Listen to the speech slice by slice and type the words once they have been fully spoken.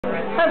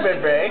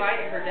Bray.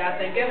 Her dad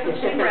said, guess what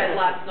she read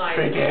last night?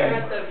 She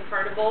read the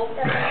carnival.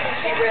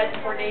 She read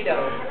Tornado.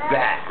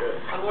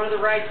 On one of the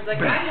rides, she's like,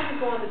 I want to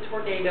go on the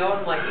Tornado.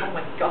 I'm like, oh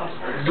my gosh.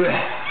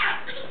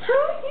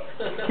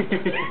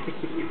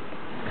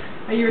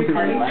 Are you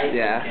recording?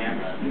 Yeah.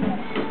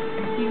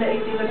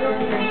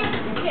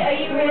 Are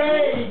you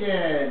ready?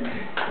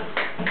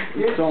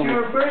 It's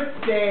your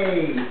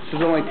birthday. This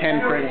is only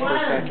 10 frames per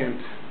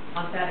second.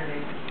 On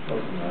Saturday.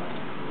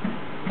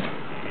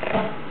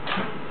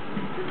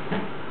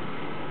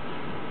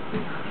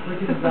 Look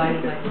at his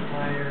eyes like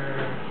fire.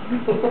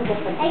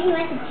 Hey, he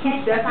wants to catch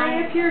the Definitely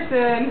fire. a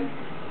Pearson.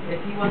 If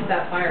he wants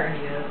that fire,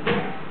 he is.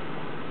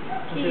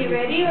 Okay, you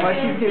ready? Why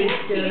she's getting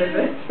scared of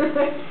it.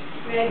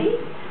 Ready?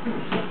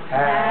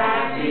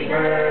 Happy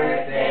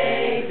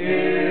birthday to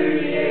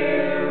you.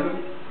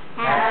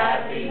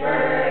 Happy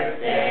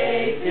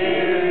birthday to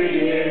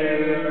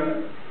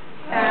you.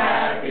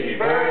 Happy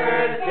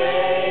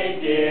birthday,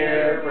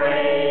 dear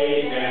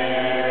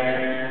Brayden.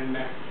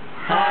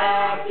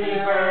 Happy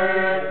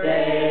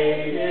birthday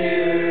to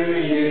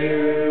you.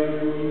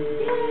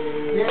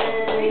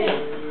 Yay!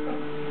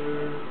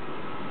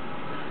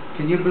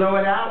 Can you blow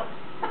it out?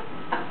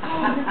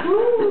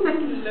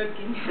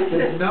 Looking.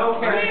 There's no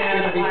hurry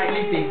to be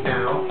sleeping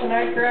now. Can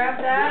I grab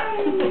that?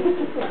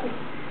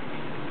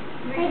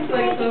 He's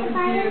like so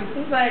confused.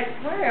 He's like,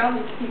 why are all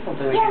these people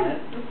doing this?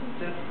 This is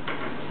just...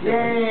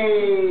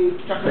 Yay!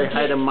 Say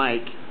hi to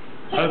Mike.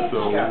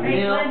 Hello.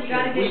 Hey, Glenn, you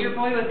gotta get your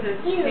boy with his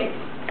cake.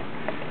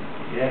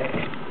 Yeah.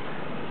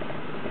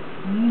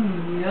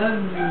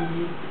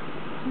 Yummy.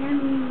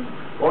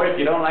 Or if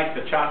you don't like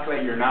the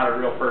chocolate, you're not a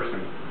real person.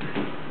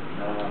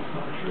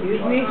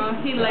 Excuse me?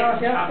 He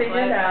likes chocolate.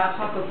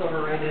 Chocolate's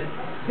overrated.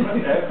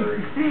 Whatever.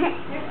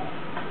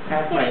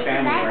 Half my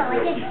family aren't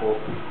real people.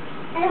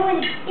 I don't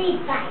want a big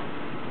bite.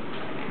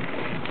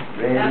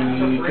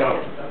 Ready, go.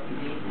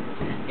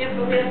 Yes,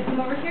 but we have some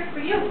over here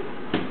for you.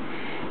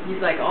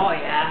 He's like, oh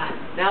yeah,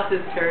 now it's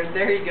his turn.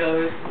 There he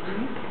goes.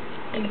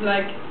 He's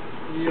like,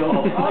 yo.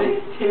 Oh,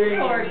 he's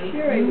tearing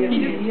me. He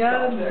just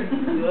yums.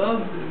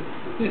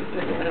 He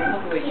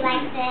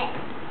likes it.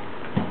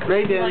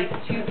 Brayden. Like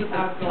chews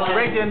without gum.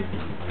 Brayden.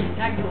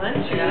 That Glenn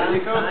chews. Here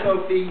you go,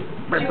 Sophie. Do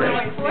you want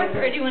like fork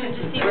or do you want to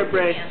just see what's in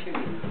Bray. the end?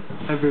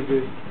 Hi, Bray. Do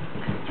you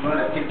want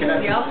to pick it up?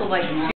 He also likes